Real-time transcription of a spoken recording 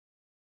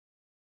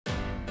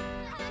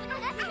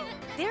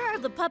there are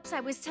the pups I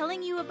was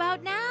telling you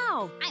about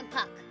now. I'm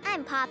Puck.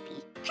 I'm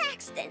Poppy.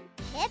 Paxton.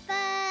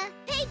 Pippa.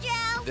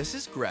 Pedro. This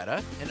is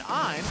Greta, and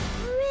I'm...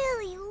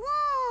 really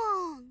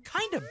long.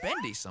 kind of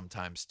bendy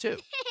sometimes, too.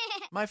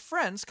 My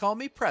friends call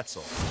me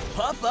Pretzel.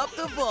 Puff up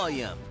the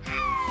volume.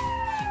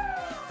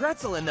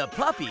 Pretzel and the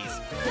Puppies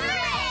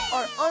Hooray!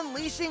 are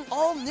unleashing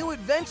all new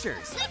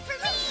adventures. Good for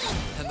me.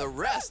 And the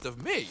rest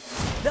of me.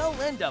 They'll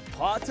lend a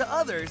paw to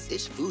others,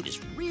 This food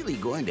is really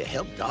going to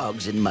help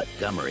dogs in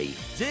Muttgomery.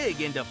 dig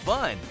into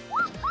fun,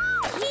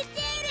 Woohoo! We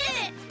did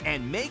it!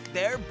 and make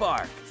their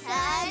bark.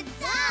 Tug!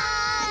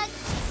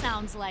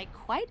 Sounds like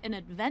quite an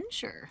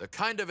adventure. The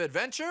kind of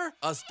adventure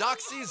us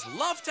Doxies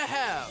love to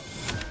have.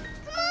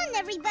 Come on,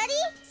 everybody,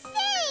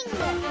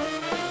 sing!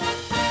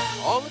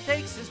 All it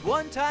takes is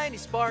one tiny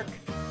spark.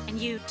 And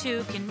you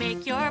too can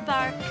make your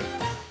bark. Make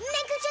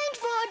a change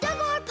for a dog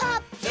or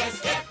pup.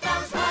 Just get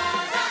those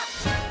paws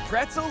up.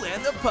 Pretzel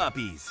and the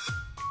Puppies.